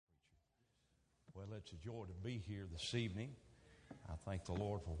Well, it's a joy to be here this evening. I thank the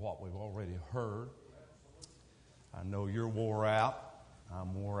Lord for what we've already heard. I know you're wore out.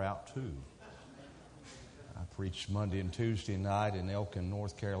 I'm wore out too. I preached Monday and Tuesday night in Elkin,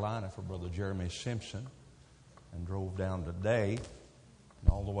 North Carolina for Brother Jeremy Simpson and drove down today. And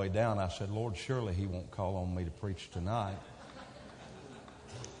all the way down I said, Lord, surely he won't call on me to preach tonight.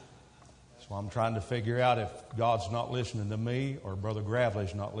 So I'm trying to figure out if God's not listening to me or Brother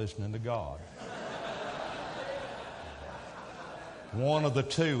Gravely's not listening to God. One of the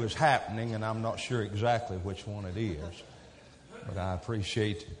two is happening, and I'm not sure exactly which one it is. But I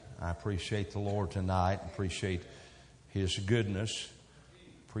appreciate the Lord tonight. Appreciate His goodness.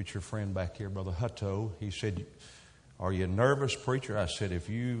 Preacher friend back here, Brother Hutto, he said, "Are you nervous, preacher?" I said, "If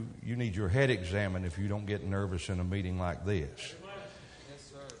you need your head examined if you don't get nervous in a meeting like this."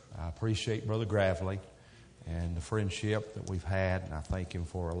 Yes, sir. I appreciate Brother Gravely and the friendship that we've had, and I thank him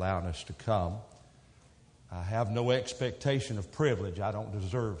for allowing us to come. I have no expectation of privilege. I don't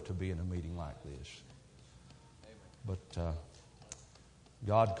deserve to be in a meeting like this. But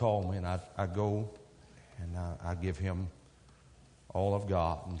God called me, and I go and I give Him all I've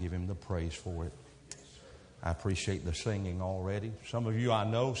got and give Him the praise for it. I appreciate the singing already. Some of you I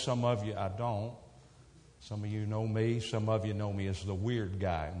know, some of you I don't. Some of you know me, some of you know me as the weird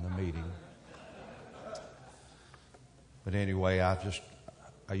guy in the meeting. But anyway,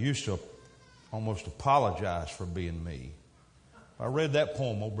 I used to almost apologize for being me. I read that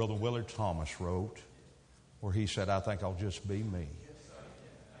poem old Brother Willard Thomas wrote, where he said, "I think I'll just be me."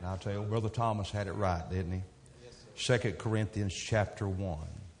 And I'll tell you, Brother Thomas had it right, didn't he? 2 Corinthians chapter 1.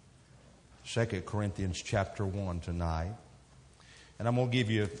 2 Corinthians chapter 1 tonight. And I'm going to give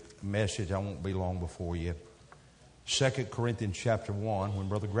you a message. I won't be long before you. 2 Corinthians chapter 1, when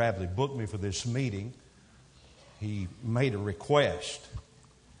Brother Gravely booked me for this meeting, he made a request.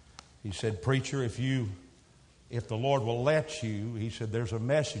 He said, "Preacher, if the Lord will let you," he said, "there's a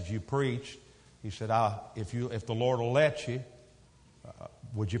message you preached." He said, if the Lord will let you,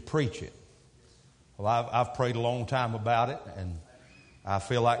 would you preach it?" Well, I've prayed a long time about it, and I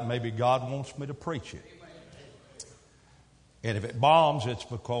feel like maybe God wants me to preach it. And if it bombs, it's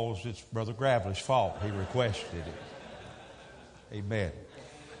because it's Brother Gravely's fault. He requested it. Amen.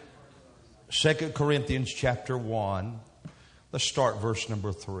 2 Corinthians chapter 1. Let's start verse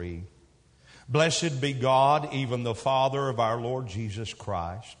number 3. "Blessed be God, even the Father of our Lord Jesus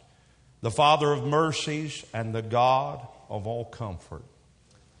Christ, the Father of mercies and the God of all comfort,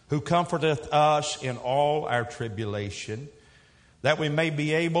 who comforteth us in all our tribulation, that we may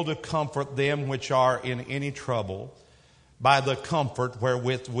be able to comfort them which are in any trouble, by the comfort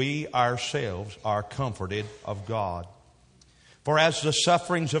wherewith we ourselves are comforted of God. For as the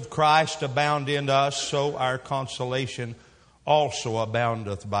sufferings of Christ abound in us, so our consolation also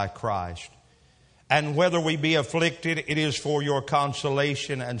aboundeth by Christ. And whether we be afflicted, it is for your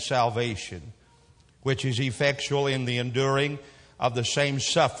consolation and salvation, which is effectual in the enduring of the same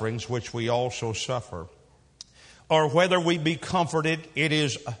sufferings which we also suffer. Or whether we be comforted, it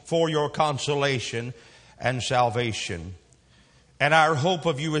is for your consolation and salvation. And our hope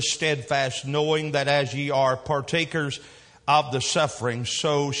of you is steadfast, knowing that as ye are partakers of the suffering,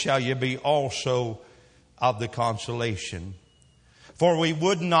 so shall ye be also of the consolation. For we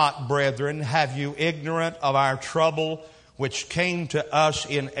would not, brethren, have you ignorant of our trouble which came to us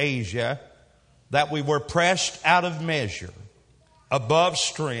in Asia, that we were pressed out of measure, above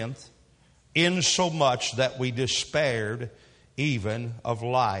strength, insomuch that we despaired even of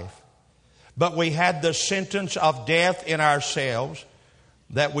life. But we had the sentence of death in ourselves,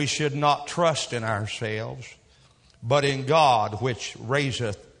 that we should not trust in ourselves, but in God which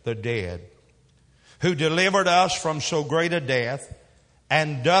raiseth the dead, who delivered us from so great a death,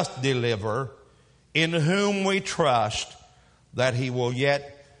 and doth deliver, in whom we trust that He will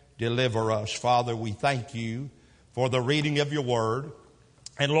yet deliver us." Father, we thank You for the reading of Your Word.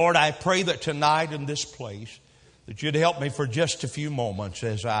 And Lord, I pray that tonight in this place, that You'd help me for just a few moments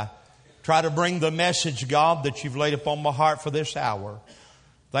as I try to bring the message, God, that You've laid upon my heart for this hour.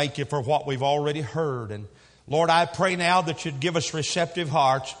 Thank You for what we've already heard. And Lord, I pray now that You'd give us receptive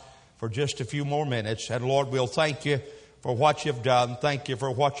hearts for just a few more minutes. And Lord, we'll thank You for what You've done. Thank You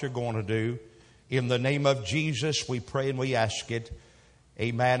for what You're going to do. In the name of Jesus, we pray and we ask it.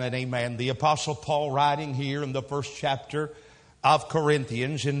 Amen and amen. The Apostle Paul, writing here in the first chapter of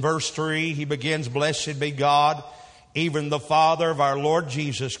Corinthians, in verse 3, he begins, "Blessed be God, even the Father of our Lord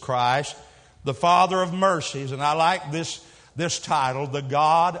Jesus Christ, the Father of mercies." And I like this title, "The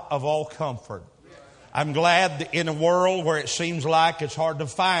God of all comfort." I'm glad that in a world where it seems like it's hard to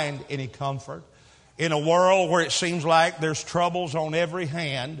find any comfort, in a world where it seems like there's troubles on every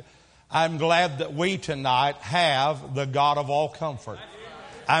hand, I'm glad that we tonight have the God of all comfort.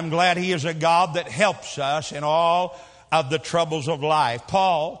 I'm glad He is a God that helps us in all of the troubles of life.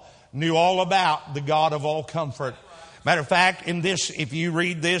 Paul knew all about the God of all comfort. Matter of fact, in this, if you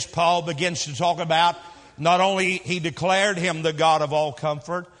read this, Paul begins to talk about not only he declared Him the God of all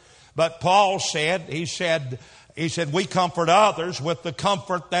comfort, but Paul said, he said, we comfort others with the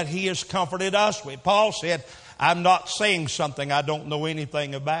comfort that He has comforted us with. Paul said, I'm not saying something I don't know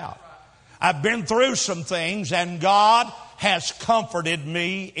anything about. I've been through some things, and God has comforted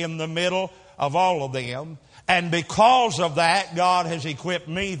me in the middle of all of them. And because of that, God has equipped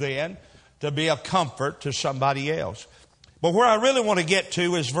me then to be a comfort to somebody else. But where I really want to get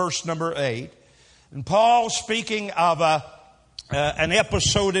to is verse number 8. And Paul, speaking of an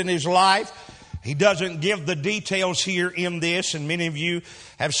episode in his life, he doesn't give the details here in this, and many of you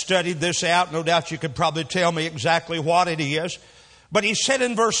have studied this out. No doubt you could probably tell me exactly what it is. But he said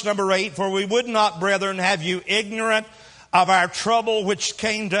in verse number 8, for we would not, brethren, have you ignorant of our trouble which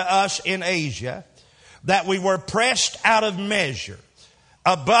came to us in Asia, that we were pressed out of measure,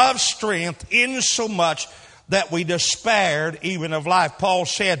 above strength, insomuch that we despaired even of life. Paul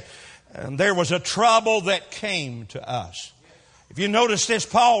said there was a trouble that came to us. If you notice this,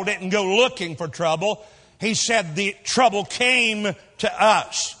 Paul didn't go looking for trouble. He said the trouble came to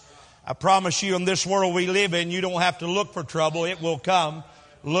us. I promise you, in this world we live in, you don't have to look for trouble. It will come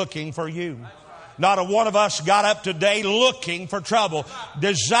looking for you. Not a one of us got up today looking for trouble,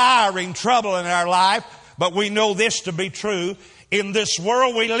 desiring trouble in our life. But we know this to be true. In this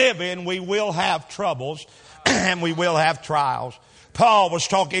world we live in, we will have troubles and we will have trials. Paul was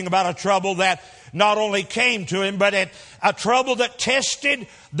talking about a trouble that not only came to him, but a trouble that tested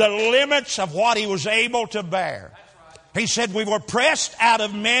the limits of what he was able to bear. He said, we were pressed out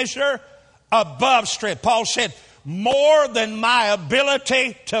of measure, above strength. Paul said, more than my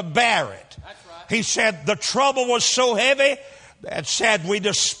ability to bear it. He said, the trouble was so heavy that said we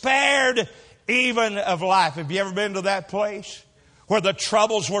despaired even of life. Have you ever been to that place where the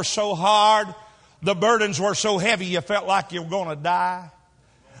troubles were so hard, the burdens were so heavy, you felt like you were going to die?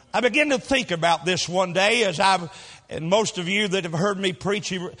 I began to think about this one day and most of you that have heard me preach,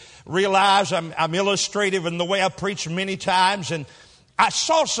 you realize I'm illustrative in the way I preach many times. And I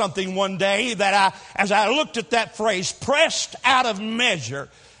saw something one day that as I looked at that phrase, pressed out of measure,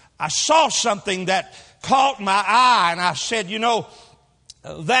 I saw something that caught my eye, and I said,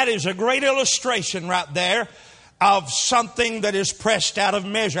 that is a great illustration right there of something that is pressed out of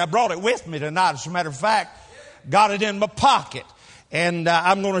measure. I brought it with me tonight. As a matter of fact, got it in my pocket. And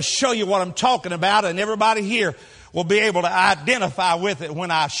I'm going to show you what I'm talking about, and everybody here will be able to identify with it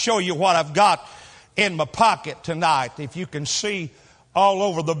when I show you what I've got in my pocket tonight. If you can see all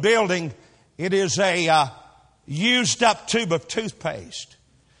over the building, it is a used up tube of toothpaste.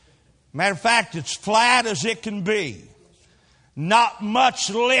 Matter of fact, it's flat as it can be. Not much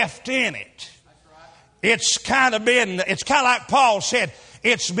left in it. It's kind of like Paul said,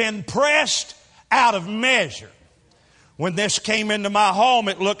 it's been pressed out of measure. When this came into my home,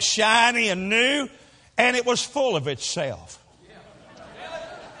 it looked shiny and new, and it was full of itself.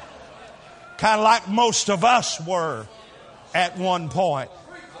 Kind of like most of us were at one point.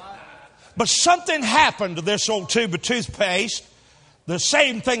 But something happened to this old tube of toothpaste, the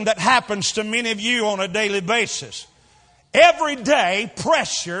same thing that happens to many of you on a daily basis. Every day,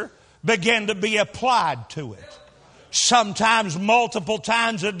 pressure began to be applied to it. Sometimes multiple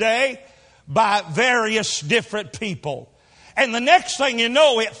times a day by various different people. And the next thing you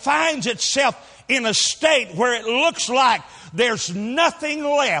know, it finds itself in a state where it looks like there's nothing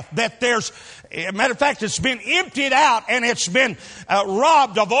left. Matter of fact, it's been emptied out and it's been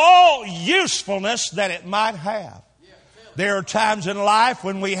robbed of all usefulness that it might have. There are times in life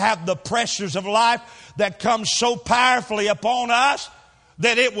when we have the pressures of life that come so powerfully upon us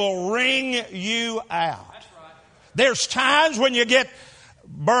that it will wring you out. There's times when you get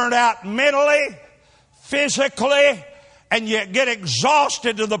burned out mentally, physically, and you get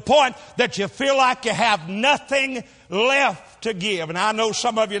exhausted to the point that you feel like you have nothing left to give. And I know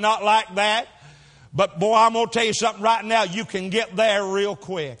some of you are not like that, but boy, I'm going to tell you something right now. You can get there real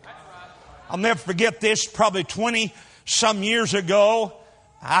quick. I'll never forget this. Probably 20 some years ago,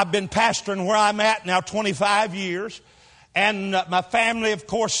 I've been pastoring where I'm at now 25 years. And my family, of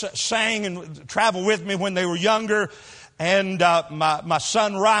course, sang and traveled with me when they were younger. And my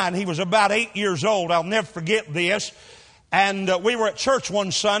son Ryan, he was about 8 years old. I'll never forget this. And we were at church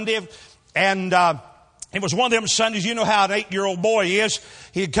one Sunday, and it was one of them Sundays, you know how an 8-year-old boy is.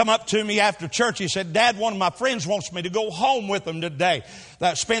 He'd come up to me after church. He said, "Dad, one of my friends wants me to go home with them today,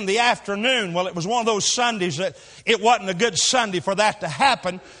 spend the afternoon." Well, it was one of those Sundays that it wasn't a good Sunday for that to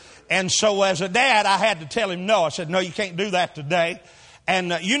happen. And so as a dad, I had to tell him no. I said, no, you can't do that today.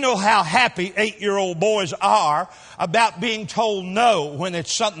 And you know how happy 8-year-old boys are about being told no when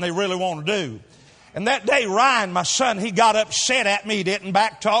it's something they really want to do. And that day, Ryan, my son, he got upset at me. He didn't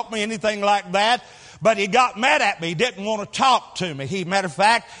backtalk me, anything like that. But he got mad at me. He didn't want to talk to me. Matter of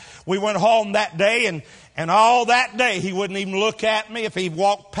fact, we went home that day, and all that day he wouldn't even look at me. If he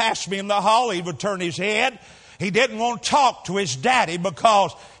walked past me in the hall, he would turn his head. He didn't want to talk to his daddy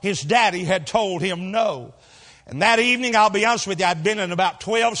because his daddy had told him no. And that evening, I'll be honest with you, I'd been in about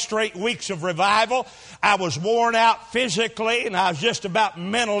 12 straight weeks of revival. I was worn out physically, and I was just about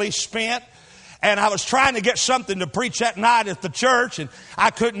mentally spent. And I was trying to get something to preach that night at the church, and I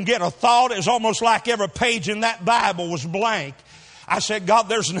couldn't get a thought. It was almost like every page in that Bible was blank. I said, God,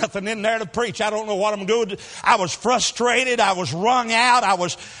 there's nothing in there to preach. I don't know what I'm going to do. I was frustrated. I was wrung out. I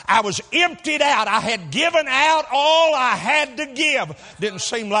was emptied out. I had given out all I had to give. Didn't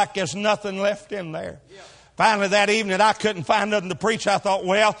seem like there's nothing left in there. Finally, that evening, I couldn't find nothing to preach. I thought,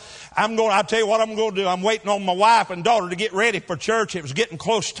 well, I'll tell you what I'm going to do. I'm waiting on my wife and daughter to get ready for church. It was getting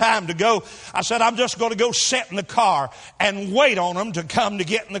close time to go. I said, I'm just going to go sit in the car and wait on them to come to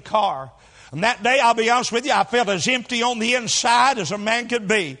get in the car. And that day, I'll be honest with you, I felt as empty on the inside as a man could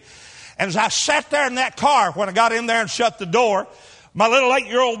be. And as I sat there in that car, when I got in there and shut the door, my little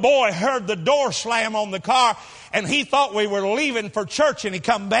 8-year-old boy heard the door slam on the car, and he thought we were leaving for church, and he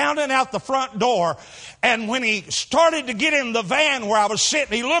come bounding out the front door. And when he started to get in the van where I was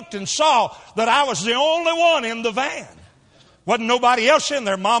sitting, he looked and saw that I was the only one in the van. Wasn't nobody else in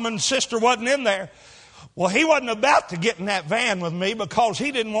there. Mom and sister wasn't in there. Well, he wasn't about to get in that van with me because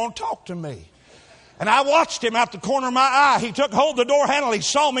he didn't want to talk to me. And I watched him out the corner of my eye. He took hold of the door handle. He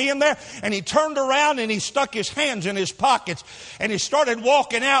saw me in there, and he turned around and he stuck his hands in his pockets, and he started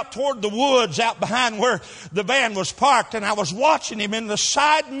walking out toward the woods out behind where the van was parked. And I was watching him in the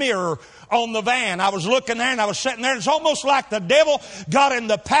side mirror on the van. I was looking there, and I was sitting there. It's almost like the devil got in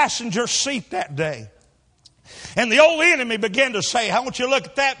the passenger seat that day. And the old enemy began to say, I want you to look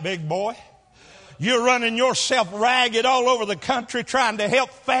at that, big boy. You're running yourself ragged all over the country trying to help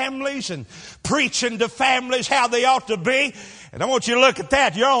families and preaching to families how they ought to be. And I want you to look at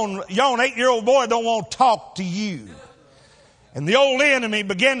that. Your own 8-year-old boy don't want to talk to you. And the old enemy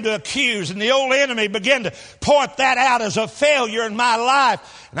began to accuse, and the old enemy began to point that out as a failure in my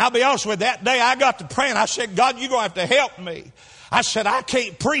life. And I'll be honest with you, that day I got to praying. I said, God, you're going to have to help me. I said, I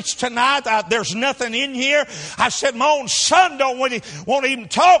can't preach tonight. There's nothing in here. I said, my own son don't want to even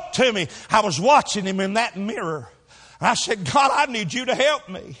talk to me. I was watching him in that mirror. And I said, God, I need you to help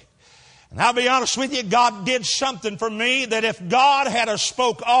me. And I'll be honest with you, God did something for me that if God had a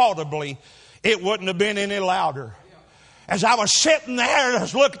spoke audibly, it wouldn't have been any louder. As I was sitting there and I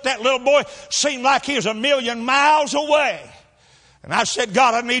was looking at that little boy, seemed like he was a million miles away. And I said,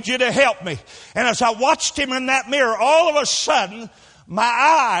 God, I need you to help me. And as I watched him in that mirror, all of a sudden, my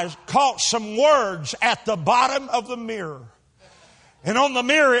eyes caught some words at the bottom of the mirror. And on the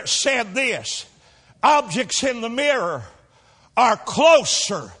mirror it said this: objects in the mirror are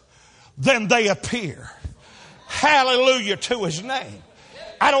closer than they appear. Hallelujah to his name.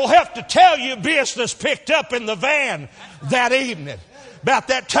 I don't have to tell you, business picked up in the van that evening. About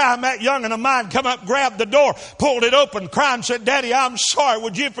that time, that young'un of mine come up, grabbed the door, pulled it open, cried and said, Daddy, I'm sorry.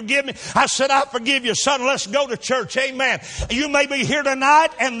 Would you forgive me? I said, I forgive you, son. Let's go to church. Amen. You may be here tonight,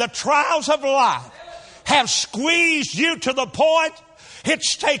 and the trials of life have squeezed you to the point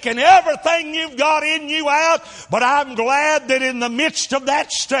it's taken everything you've got in you out. But I'm glad that in the midst of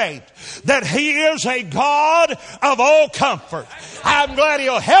that state, that He is a God of all comfort. I'm glad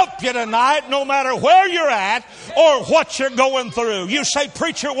He'll help you tonight, no matter where you're at or what you're going through. You say,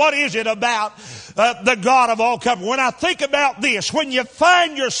 preacher, what is it about the God of all comfort? When I think about this, when you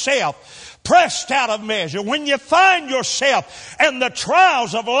find yourself pressed out of measure, when you find yourself and the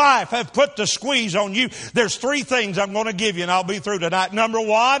trials of life have put the squeeze on you, there's three things I'm going to give you, and I'll be through tonight. Number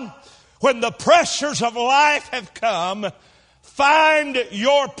one, when the pressures of life have come, find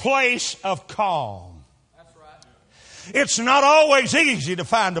your place of calm. That's right. It's not always easy to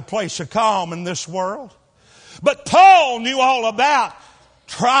find a place of calm in this world. But Paul knew all about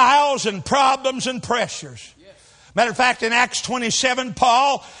trials and problems and pressures. Matter of fact, in Acts 27,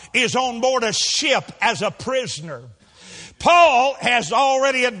 Paul is on board a ship as a prisoner. Paul has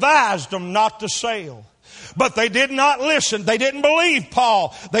already advised them not to sail. But they did not listen. They didn't believe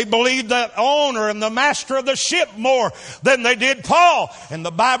Paul. They believed the owner and the master of the ship more than they did Paul. And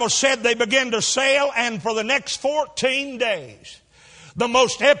the Bible said they began to sail, and for the next 14 days, the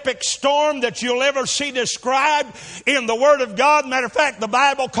most epic storm that you'll ever see described in the Word of God. Matter of fact, the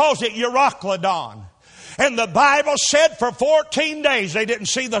Bible calls it Euroclydon. And the Bible said for 14 days they didn't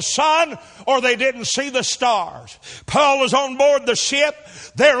see the sun or they didn't see the stars. Paul was on board the ship.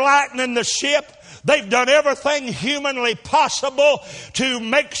 They're lightening the ship. They've done everything humanly possible to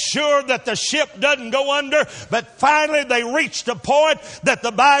make sure that the ship doesn't go under. But finally they reached a point that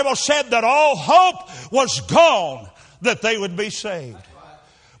the Bible said that all hope was gone that they would be saved.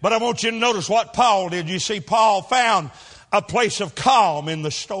 But I want you to notice what Paul did. You see, Paul found a place of calm in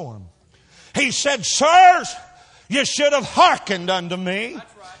the storm. He said, sirs, you should have hearkened unto me.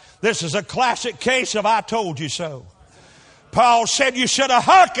 This is a classic case of I told you so. Paul said, you should have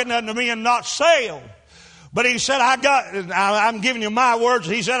hearkened unto me and not sailed. But he said, I'm giving you my words.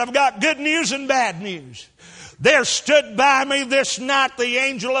 He said, I've got good news and bad news. There stood by me this night the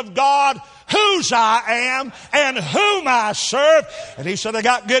angel of God, whose I am and whom I serve. And he said, I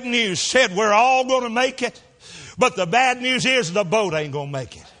got good news. Said, we're all going to make it. But the bad news is the boat ain't going to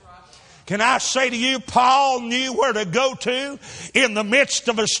make it. Can I say to you, Paul knew where to go to in the midst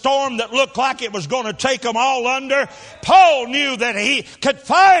of a storm that looked like it was going to take them all under. Paul knew that he could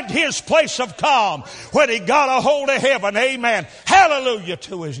find his place of calm when he got a hold of heaven. Amen. Hallelujah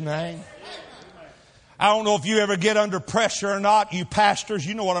to his name. I don't know if you ever get under pressure or not. You pastors,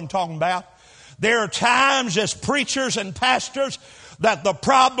 you know what I'm talking about. There are times as preachers and pastors that the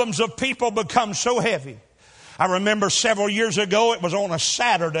problems of people become so heavy. I remember several years ago, it was on a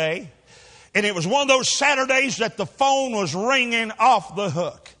Saturday. And it was one of those Saturdays that the phone was ringing off the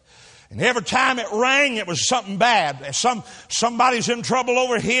hook. And every time it rang, it was something bad. Somebody's in trouble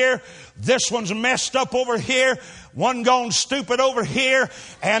over here. This one's messed up over here. One gone stupid over here.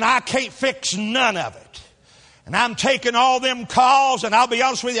 And I can't fix none of it. And I'm taking all them calls, and I'll be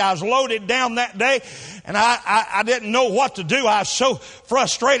honest with you, I was loaded down that day, and I didn't know what to do. I was so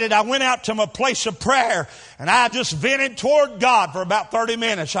frustrated. I went out to my place of prayer, and I just vented toward God for about 30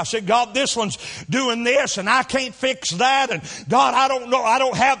 minutes. I said, God, this one's doing this, and I can't fix that, and God, I don't know, I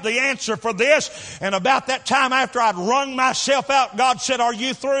don't have the answer for this. And about that time, after I'd wrung myself out, God said, are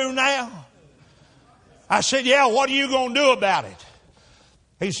you through now? I said, yeah, what are you going to do about it?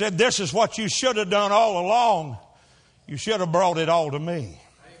 He said, this is what you should have done all along. You should have brought it all to me.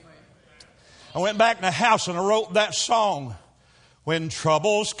 I went back in the house and I wrote that song. When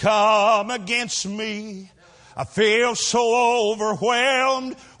troubles come against me, I feel so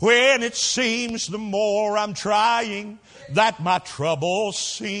overwhelmed. When it seems the more I'm trying, that my troubles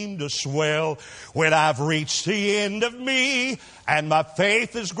seem to swell. When I've reached the end of me and my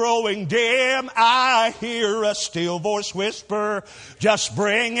faith is growing dim, I hear a still voice whisper, just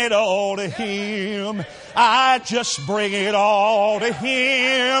bring it all to Him. I just bring it all to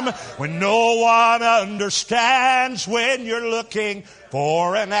Him. When no one understands, when you're looking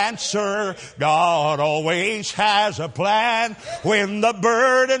for an answer, God always has a plan. When the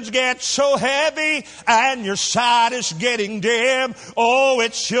burdens get so heavy and your sight is getting dim, oh,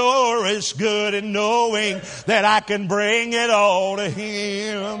 it sure is good in knowing that I can bring it all to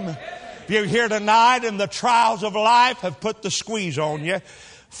Him. If you're here tonight and the trials of life have put the squeeze on you,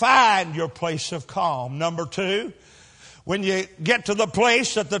 find your place of calm. Number two, when you get to the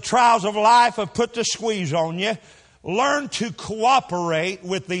place that the trials of life have put the squeeze on you, learn to cooperate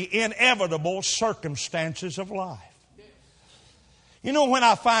with the inevitable circumstances of life. You know when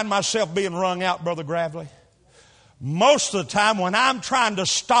I find myself being wrung out, Brother Gravely? Most of the time when I'm trying to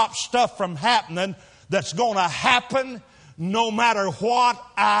stop stuff from happening that's going to happen no matter what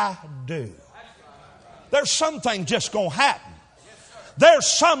I do. There's some things just going to happen. There's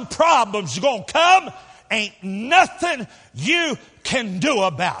some problems going to come. Ain't nothing you can do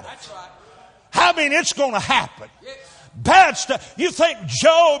about it. I mean, it's going to happen. Bad stuff. You think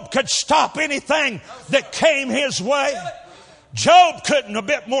Job could stop anything that came his way? Job couldn't a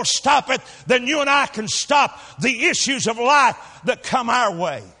bit more stop it than you and I can stop the issues of life that come our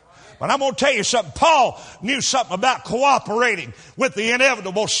way. But I'm going to tell you something. Paul knew something about cooperating with the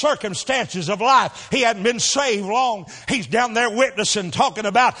inevitable circumstances of life. He hadn't been saved long. He's down there witnessing, talking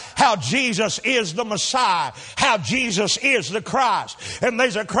about how Jesus is the Messiah, how Jesus is the Christ. And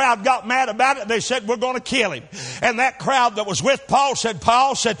there's a crowd got mad about it. They said, we're going to kill him. And that crowd that was with Paul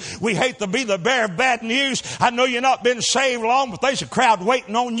said, we hate to be the bearer of bad news. I know you've not been saved long, but there's a crowd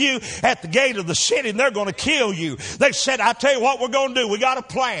waiting on you at the gate of the city, and they're going to kill you. They said, I tell you what we're going to do. We got a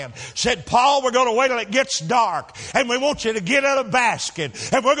plan. said, Paul, we're going to wait till it gets dark, and we want you to get in a basket,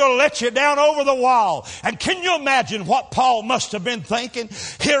 and we're going to let you down over the wall. And can you imagine what Paul must have been thinking?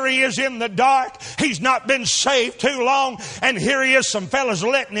 Here he is in the dark. He's not been saved too long, and here he is, some fellas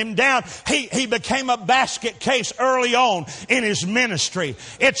letting him down. He became a basket case early on in his ministry.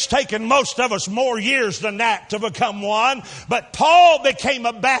 It's taken most of us more years than that to become one, but Paul became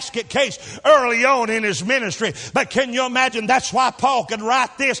a basket case early on in his ministry. But can you imagine? That's why Paul could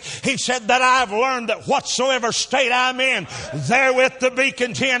write this. He said that I've learned that whatsoever state I'm in, therewith to be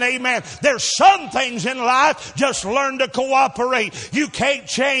content. Amen. There's some things in life, just learn to cooperate. You can't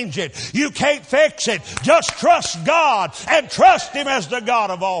change it. You can't fix it. Just trust God and trust Him as the God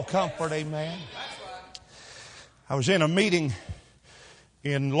of all comfort. Amen. I was in a meeting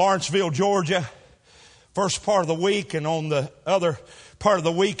in Lawrenceville, Georgia, first part of the week, and on the other part of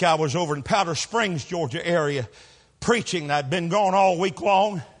the week I was over in Powder Springs, Georgia area preaching. I'd been gone all week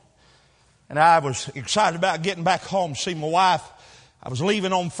long, and I was excited about getting back home to see my wife. I was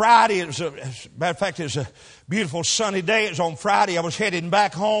leaving on Friday. As a matter of fact, it was a beautiful sunny day. It was on Friday. I was heading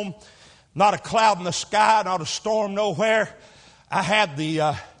back home. Not a cloud in the sky, not a storm nowhere. I had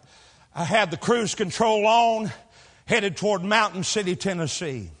the cruise control on, headed toward Mountain City,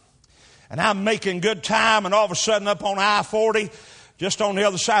 Tennessee. And I'm making good time, and all of a sudden up on I-40, just on the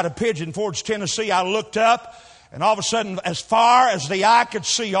other side of Pigeon Forge, Tennessee, I looked up, and all of a sudden, as far as the eye could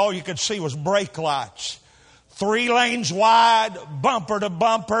see, all you could see was brake lights. 3 lanes wide, bumper to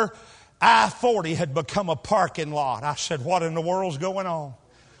bumper. I-40 had become a parking lot. I said, what in the world's going on?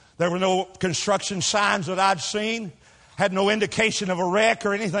 There were no construction signs that I'd seen. Had no indication of a wreck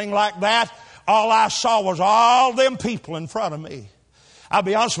or anything like that. All I saw was all them people in front of me. I'll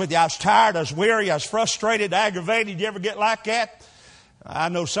be honest with you, I was tired, I was weary, I was frustrated, aggravated. You ever get like that? I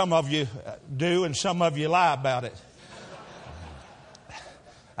know some of you do, and some of you lie about it.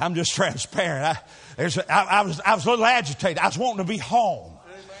 I'm just transparent. I was a little agitated. I was wanting to be home.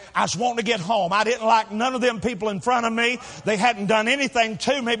 I was wanting to get home. I didn't like none of them people in front of me. They hadn't done anything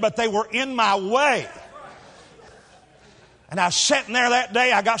to me, but they were in my way. And I was sitting there that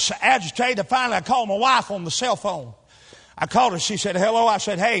day. I got so agitated. Finally, I called my wife on the cell phone. I called her. She said, hello. I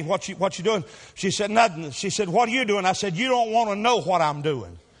said, hey, what you doing? She said, nothing. She said, what are you doing? I said, you don't want to know what I'm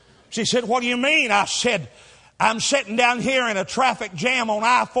doing. She said, what do you mean? I said, I'm sitting down here in a traffic jam on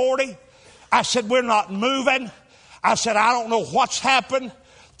I-40. I said, we're not moving. I said, I don't know what's happened.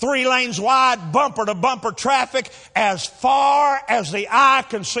 3 lanes wide, bumper to bumper traffic as far as the eye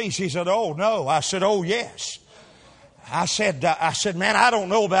can see. She said, oh no. I said, oh yes. I said, man, I don't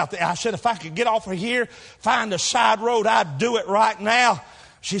know about that. I said, if I could get off of here, find a side road, I'd do it right now.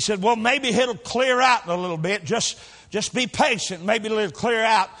 She said, well, maybe it'll clear out in a little bit. Just be patient. Maybe it'll clear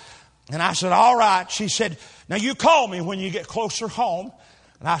out. And I said, all right. She said, now you call me when you get closer home.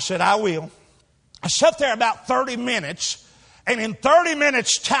 And I said, I will. I sat there about 30 minutes. And in 30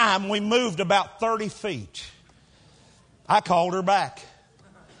 minutes time, we moved about 30 feet. I called her back.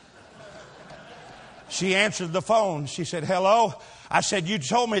 She answered the phone. She said, hello. I said, you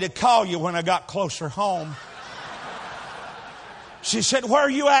told me to call you when I got closer home. She said, where are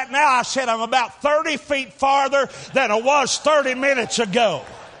you at now? I said, I'm about 30 feet farther than I was 30 minutes ago.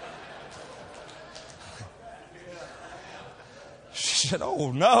 She said,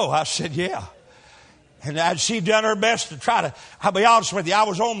 oh no. I said, yeah. And she'd done her best to try to, I'll be honest with you, I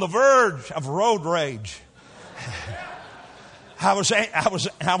was on the verge of road rage. I was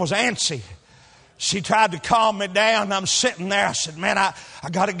antsy. She tried to calm me down, and I'm sitting there. I said, man, I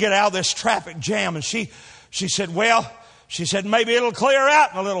got to get out of this traffic jam. And she said, well, she said, maybe it'll clear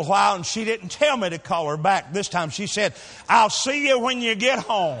out in a little while. And she didn't tell me to call her back this time. She said, I'll see you when you get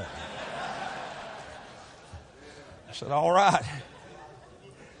home. I said, all right.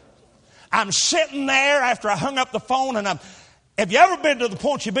 I'm sitting there after I hung up the phone, and have you ever been to the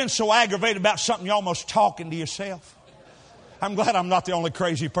point you've been so aggravated about something you're almost talking to yourself? I'm glad I'm not the only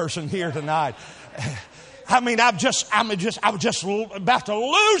crazy person here tonight. I mean, I was just about to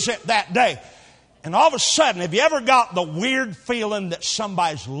lose it that day. And all of a sudden, have you ever got the weird feeling that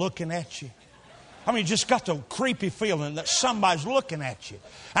somebody's looking at you? I mean, just got the creepy feeling that somebody's looking at you.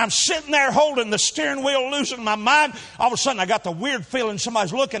 I'm sitting there holding the steering wheel, losing my mind. All of a sudden, I got the weird feeling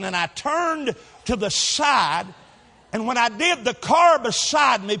somebody's looking, and I turned to the side. And when I did, the car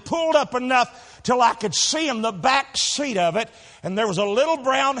beside me pulled up enough till I could see in the back seat of it. And there was a little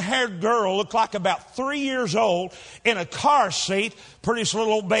brown-haired girl, looked like about 3 years old, in a car seat. Prettiest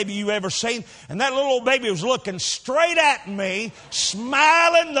little old baby you ever seen. And that little old baby was looking straight at me,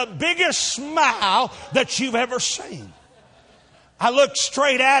 smiling the biggest smile that you've ever seen. I looked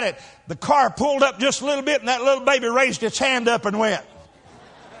straight at it. The car pulled up just a little bit, and that little baby raised its hand up and went.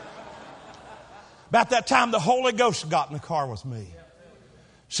 About that time, the Holy Ghost got in the car with me.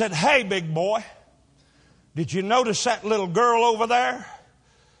 Said, "Hey, big boy, did you notice that little girl over there?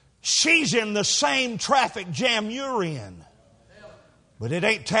 She's in the same traffic jam you're in. But it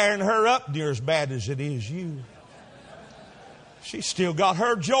ain't tearing her up near as bad as it is you. She's still got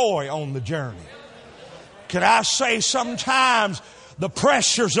her joy on the journey." Can I say, sometimes the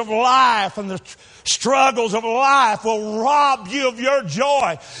pressures of life and the struggles of life will rob you of your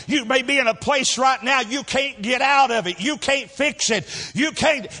joy. You may be in a place right now you can't get out of it. You can't fix it. You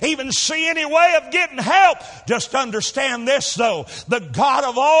can't even see any way of getting help. Just understand this, though. The God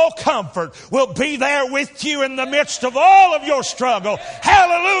of all comfort will be there with you in the midst of all of your struggle.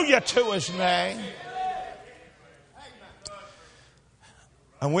 Hallelujah to His name.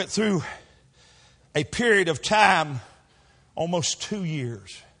 I went through a period of time, almost 2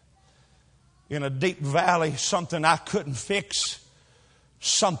 years, in a deep valley, something I couldn't fix,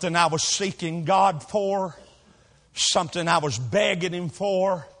 something I was seeking God for, something I was begging Him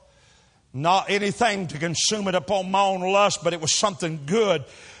for. Not anything to consume it upon my own lust, but it was something good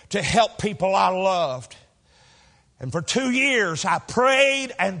to help people I loved. And for 2 years, I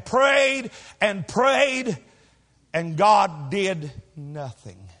prayed and prayed and prayed, and God did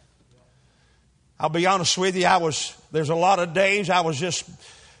nothing. I'll be honest with you, there's a lot of days I was just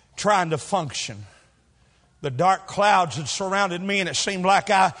trying to function. The dark clouds had surrounded me, and it seemed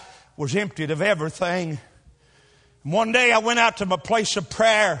like I was emptied of everything. And one day I went out to my place of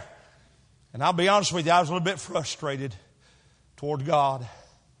prayer, and I'll be honest with you, I was a little bit frustrated toward God.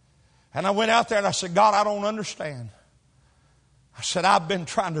 And I went out there and I said, "God, I don't understand." I said, "I've been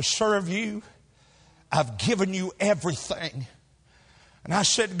trying to serve you. I've given you everything." And I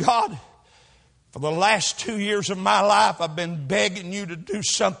said, "God, for the last 2 years of my life, I've been begging you to do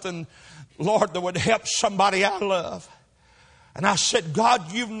something, Lord, that would help somebody I love." And I said,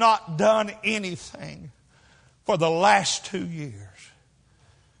 "God, you've not done anything for the last 2 years."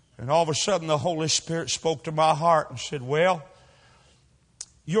 And all of a sudden, the Holy Spirit spoke to my heart and said, "Well,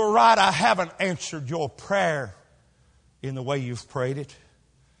 you're right. I haven't answered your prayer in the way you've prayed it.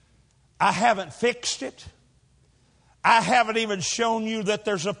 I haven't fixed it. I haven't even shown you that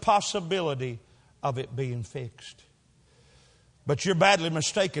there's a possibility of it being fixed. But you're badly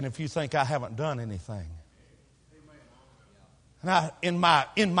mistaken if you think I haven't done anything." And in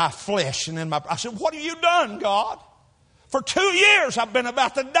my flesh and I said, "What have you done, God? For 2 years I've been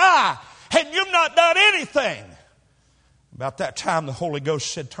about to die, and you've not done anything." About that time, the Holy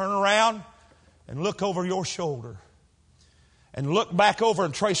Ghost said, "Turn around and look over your shoulder. And look back over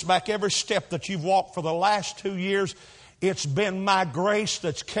and trace back every step that you've walked for the last 2 years. It's been my grace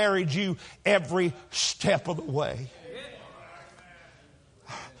that's carried you every step of the way."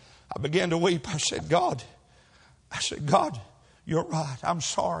 I began to weep. I said, God, you're right. I'm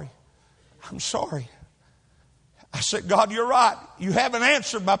sorry. I said, "God, you're right. You haven't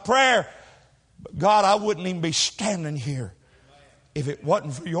answered my prayer. But God, I wouldn't even be standing here if it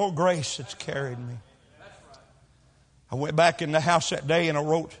wasn't for your grace that's carried me." I went back in the house that day and I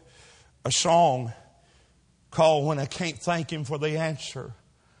wrote a song called "When I Can't Thank Him for the Answer,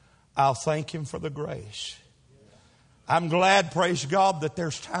 I'll Thank Him for the Grace." I'm glad, praise God, that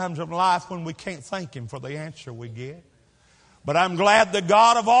there's times in life when we can't thank Him for the answer we get. But I'm glad the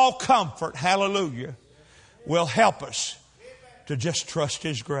God of all comfort, hallelujah, will help us to just trust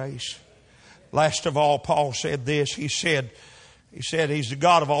His grace. Last of all, Paul said this. He said He's the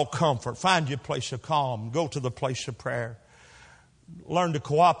God of all comfort. Find your place of calm. Go to the place of prayer. Learn to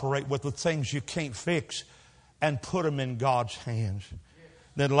cooperate with the things you can't fix and put them in God's hands.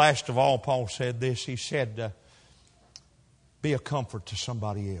 Then last of all, Paul said this. He said, be a comfort to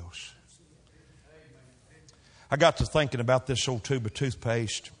somebody else. I got to thinking about this old tube of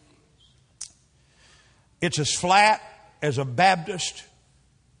toothpaste. It's as flat as a Baptist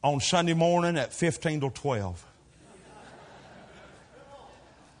on Sunday morning at 15 till 12.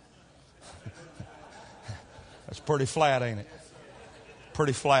 That's pretty flat, ain't it?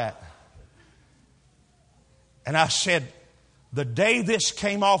 Pretty flat. And I said, the day this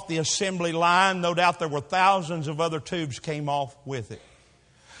came off the assembly line, no doubt there were thousands of other tubes came off with it.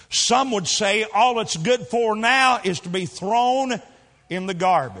 Some would say all it's good for now is to be thrown in the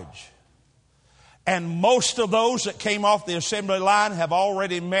garbage. And most of those that came off the assembly line have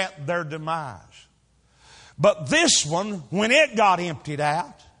already met their demise. But this one, when it got emptied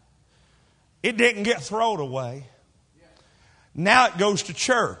out, it didn't get thrown away. Now it goes to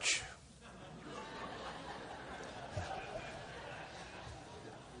church.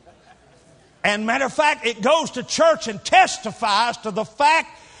 And matter of fact, it goes to church and testifies to the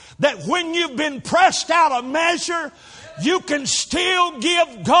fact that when you've been pressed out of measure, you can still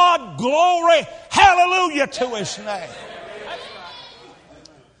give God glory. Hallelujah to His name.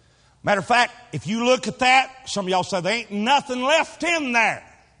 Matter of fact, if you look at that, some of y'all say there ain't nothing left in there.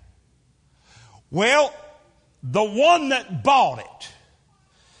 Well, the one that bought it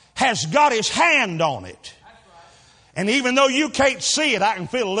has got His hand on it. And even though you can't see it, I can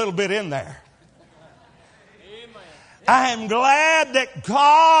feel a little bit in there. I am glad that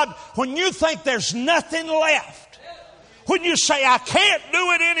God, when you think there's nothing left, when you say, I can't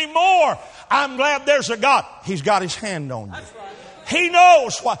do it anymore, I'm glad there's a God. He's got His hand on you. He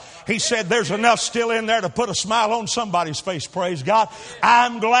knows what. He said there's enough still in there to put a smile on somebody's face, praise God.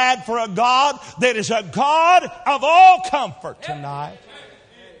 I'm glad for a God that is a God of all comfort tonight.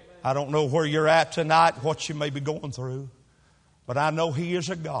 I don't know where you're at tonight, what you may be going through, but I know He is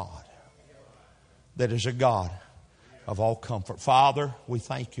a God that is a God of all comfort. Father, we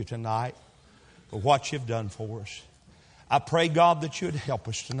thank You tonight for what You've done for us. I pray, God, that You'd help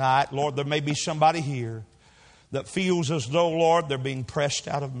us tonight. Lord, there may be somebody here that feels as though, Lord, they're being pressed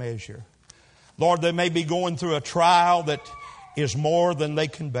out of measure. Lord, they may be going through a trial that is more than they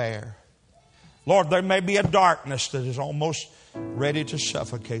can bear. Lord, there may be a darkness that is almost ready to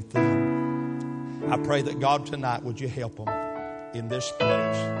suffocate them. I pray that, God, tonight, would You help them in this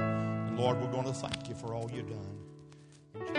place. And Lord, we're going to thank You for all You've done.